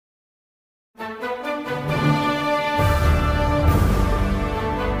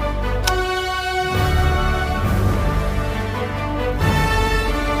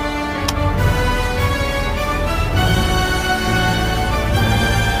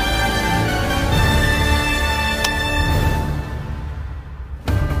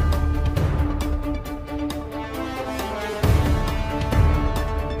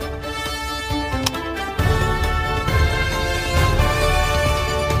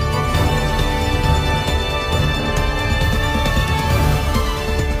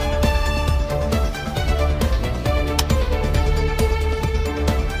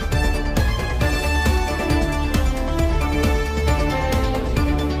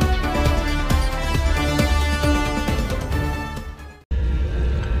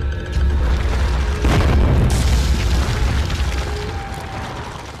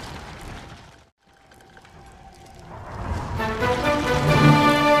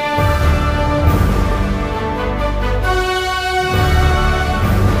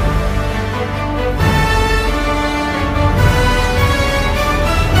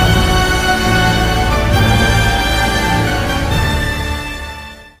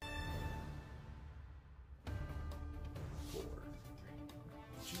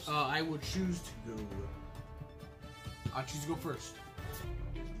I will choose to go. I'll choose to go first.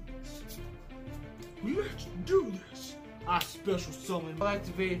 Let's do this. I special summon. I'll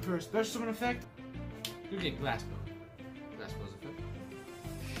activate her special summon effect. You get glass bow. Glass bow's effect.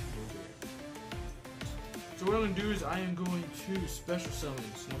 So what I'm going to do is I am going to special summon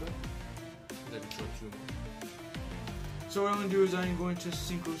Snowbell. I control 2 more. So what I'm going to do is I am going to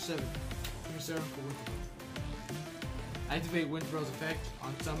Synchro 7. Synchro 7 for Windwitch. Activate Windwitch's effect.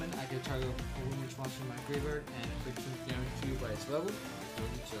 On summon, I can target a Windwitch monster in my graveyard and inflict 2 damage to you by its level.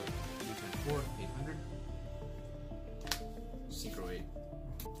 So 2 times 4, 800. Synchro 8.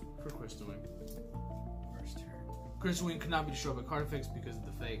 For Crystal Wing. First turn. Crystal Wing cannot be destroyed by card effects because of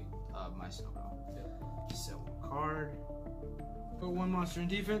the fate of my Snowbell. Yep. Sell 1 card. Put 1 monster in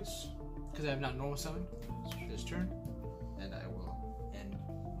defense because I have not normal summoned this turn. And I will end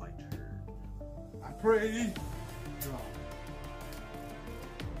my turn. I pray. Draw.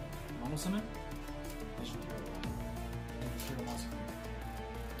 Normal summon?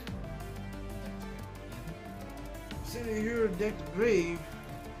 Sitting here, deck the grave.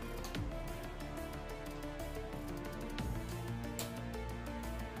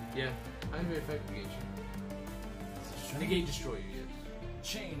 Yeah, I'm very effective negate you. Negate destroy you, yes.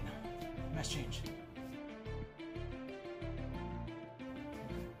 Chain. Mass change.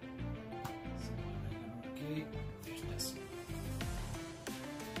 Okay, there's this.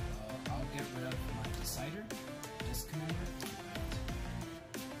 I'll get rid of my decider. This commander.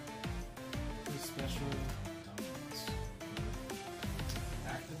 This special dominance.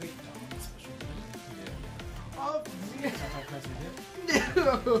 Activate dominance special ability. Yeah. Oh, yeah. That's how cards we hit.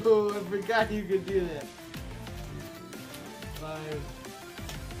 No, I forgot you could do that. 5.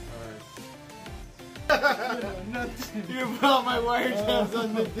 Alright. Nothing. You brought my wiretaps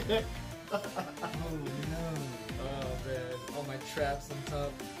on the deck. Oh no. Oh man, all my traps on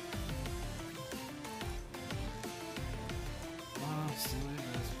top. See what it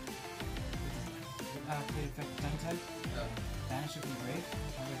does. Create effect 10 type. Banish it from grave.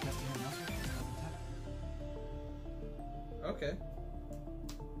 Target custom monster. Double tap. Okay.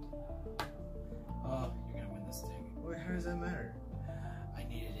 Oh, you're gonna win this thing. Wait, how does that matter? I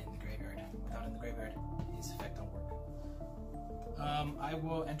need it in the graveyard. Without it in the graveyard, his effect don't work. I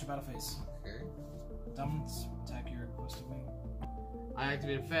will enter battle phase. Okay. Dominance, attack your Coastal Wing. I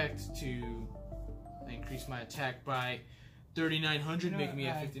activate effect to increase my attack by 3,900, making me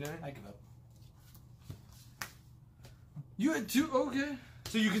at 59. I give up. You had 2? Okay.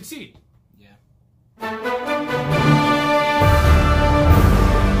 So you concede? Yeah.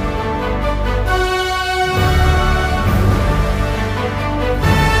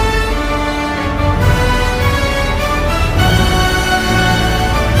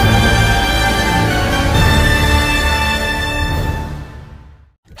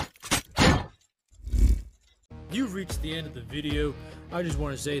 You've reached the end of the video. I just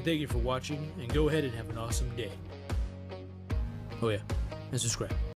want to say thank you for watching and go ahead and have an awesome day. Oh yeah, and subscribe.